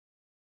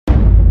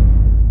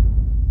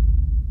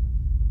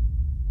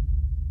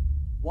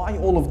Why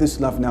all of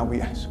this love now,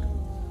 we ask?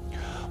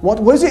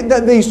 What was it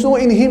that they saw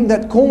in him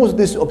that caused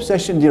this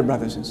obsession, dear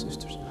brothers and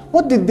sisters?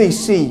 What did they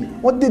see?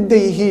 What did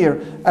they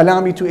hear?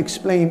 Allow me to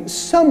explain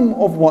some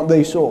of what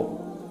they saw.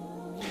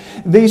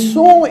 They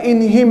saw in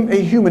him a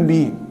human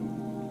being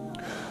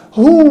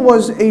who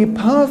was a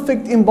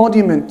perfect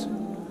embodiment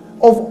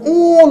of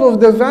all of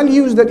the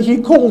values that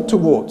he called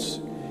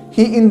towards.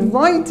 He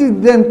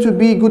invited them to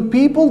be good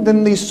people,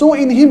 then they saw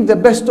in him the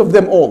best of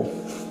them all.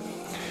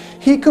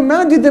 He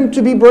commanded them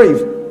to be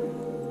brave.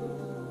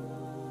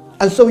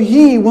 And so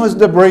he was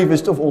the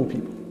bravest of all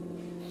people.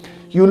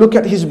 You look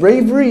at his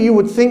bravery, you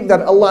would think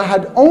that Allah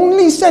had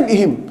only sent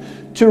him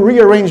to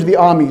rearrange the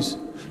armies,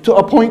 to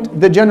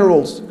appoint the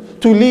generals,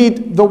 to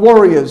lead the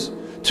warriors,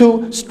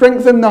 to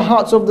strengthen the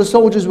hearts of the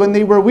soldiers when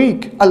they were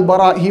weak.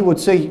 Al-Bara, he would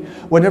say,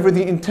 whenever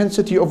the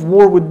intensity of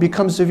war would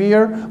become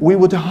severe, we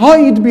would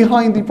hide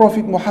behind the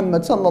Prophet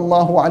Muhammad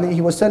sallallahu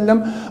alaihi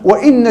wasallam.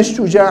 وَإِنَّ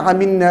الشُّجَاعَ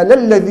مِنَّا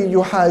لَلَّذِي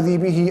يُحَاذِي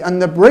بِهِ.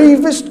 And the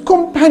bravest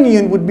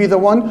companion would be the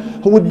one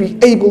who would be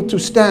able to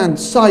stand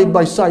side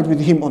by side with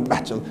him on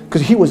battle,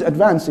 because he was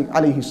advancing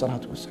alayhi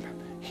salatu wasalam.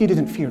 He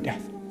didn't fear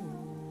death.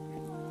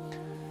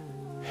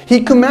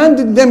 He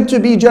commanded them to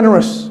be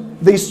generous.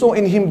 They saw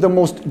in him the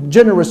most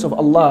generous of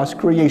Allah's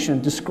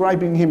creation,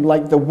 describing him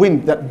like the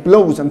wind that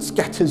blows and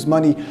scatters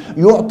money.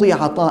 يُعْطِي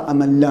عَطَاءَ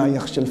مَنْ لَا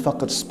يَخْشَى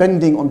الْفَقْرِ.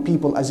 Spending on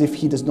people as if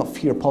he does not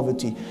fear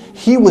poverty.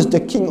 He was the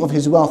king of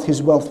his wealth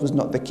was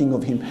not the king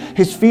of him.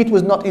 His feet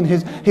was not in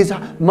his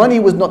money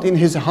was not in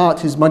his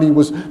heart, his money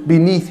was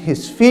beneath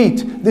his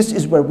feet. This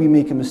is where we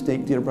make a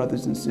mistake, dear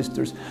brothers and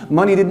sisters.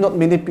 Money did not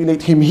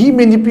manipulate him. He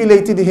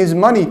manipulated his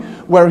money,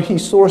 where he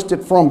sourced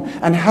it from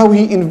and how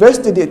he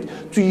invested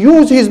it to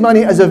use his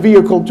money as a vehicle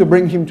to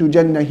bring him to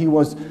Jannah. He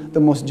was the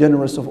most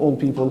generous of all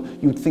people.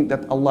 You'd think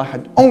that Allah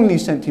had only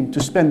sent him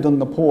to spend on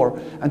the poor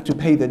and to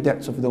pay the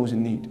debts of those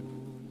in need.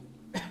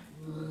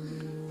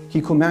 He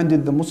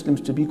commanded the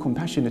Muslims to be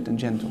compassionate and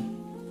gentle.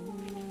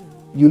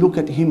 You look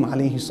at him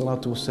alayhi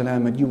salatu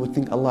wasalam, and you would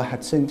think Allah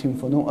had sent him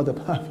for no other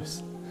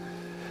purpose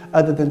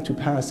other than to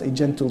pass a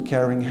gentle,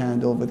 caring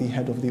hand over the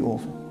head of the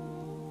orphan,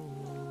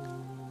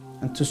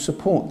 and to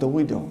support the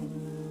widow,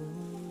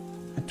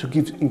 and to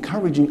give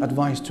encouraging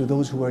advice to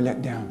those who are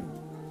let down,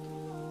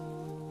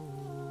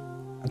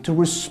 and to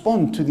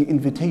respond to the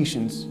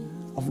invitations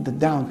of the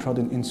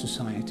downtrodden in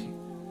society,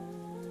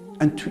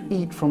 and to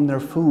eat from their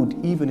food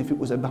even if it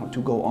was about to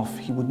go off.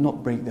 He would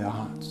not break their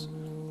hearts.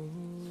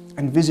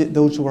 And visit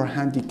those who are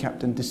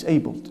handicapped and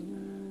disabled.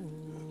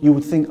 You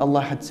would think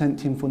Allah had sent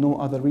him for no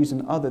other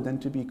reason other than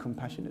to be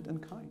compassionate and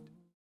kind.